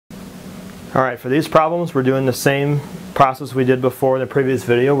Alright, for these problems we're doing the same process we did before in the previous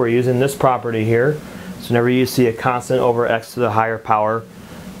video. We're using this property here. So whenever you see a constant over x to the higher power,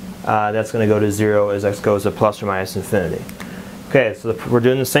 that's going to go to 0 as x goes to plus or minus infinity. Okay, so we're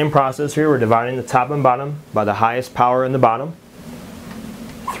doing the same process here. We're dividing the top and bottom by the highest power in the bottom.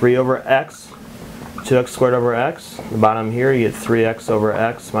 3 over x, 2x squared over x. The bottom here you get 3x over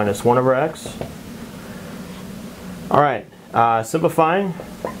x minus 1 over x. Alright, simplifying,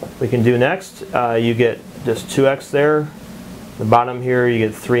 we can do next. You get just 2x there. The bottom here you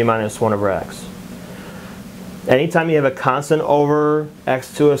get 3 minus 1 over x. Anytime you have a constant over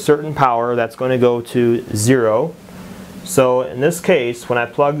x to a certain power, that's going to go to 0. So in this case, when I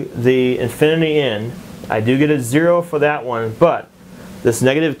plug the infinity in, I do get a 0 for that one, but this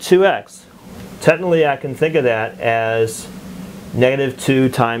negative 2x, technically I can think of that as negative 2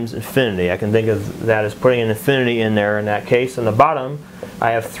 times infinity. I can think of that as putting an infinity in there in that case. In the bottom,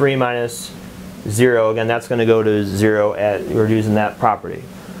 I have 3 minus 0. Again, that's going to go to 0. We're using that property.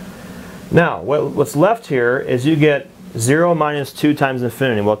 Now, what's left here is you get 0 minus 2 times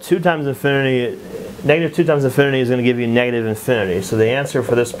infinity. Well, 2 times infinity, negative 2 times infinity is going to give you negative infinity. So the answer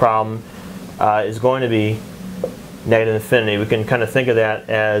for this problem is going to be negative infinity. We can kind of think of that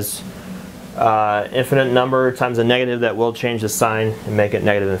as infinite number times a negative that will change the sign and make it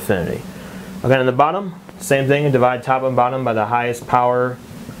negative infinity. Again, in the bottom, same thing, divide top and bottom by the highest power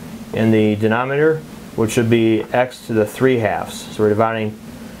in the denominator, which would be x to the 3/2. So we're dividing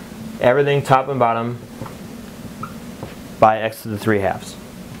everything top and bottom by x to the 3/2.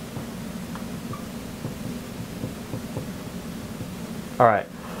 Alright,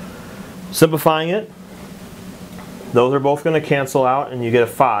 simplifying it, those are both going to cancel out and you get a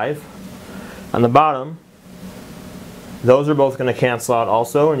 5. On the bottom, those are both going to cancel out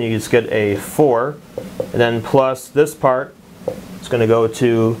also and you just get a 4. And then plus this part, it's going to go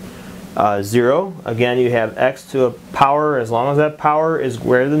to 0. Again, you have x to a power. As long as that power is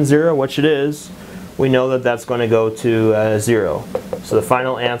greater than 0, which it is, we know that that's going to go to 0. So the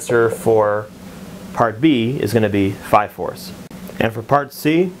final answer for part B is going to be 5/4. And for part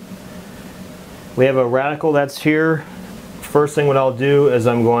C, we have a radical that's here. First thing what I'll do is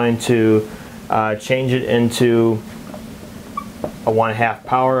I'm going to change it into a 1/2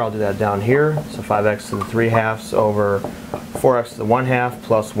 power. I'll do that down here. So 5x to the 3/2 over 4x to the 1/2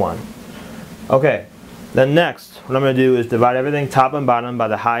 plus 1. Okay, then next what I'm going to do is divide everything top and bottom by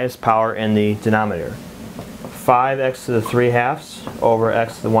the highest power in the denominator. 5x to the 3/2 over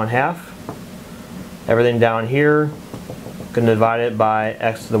x to the 1/2. Everything down here, I'm going to divide it by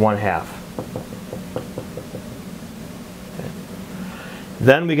x to the 1/2.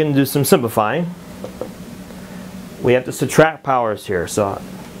 Then we can do some simplifying. We have to subtract powers here. So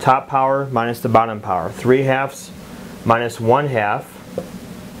top power minus the bottom power. 3/2 minus 1/2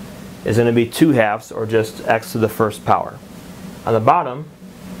 is going to be 2/2, or just x to the first power. On the bottom,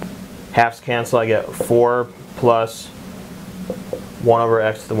 halves cancel. I get 4 plus 1 over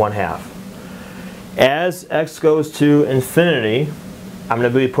x to the 1/2. As x goes to infinity, I'm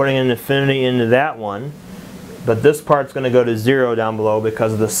going to be putting an infinity into that one. But this part's going to go to 0 down below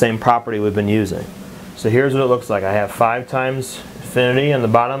because of the same property we've been using. So here's what it looks like. I have 5 times infinity. On the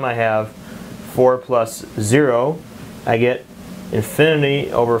bottom I have 4 plus 0. I get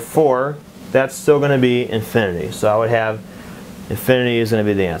infinity over 4. That's still going to be infinity. So I would have infinity is going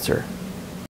to be the answer.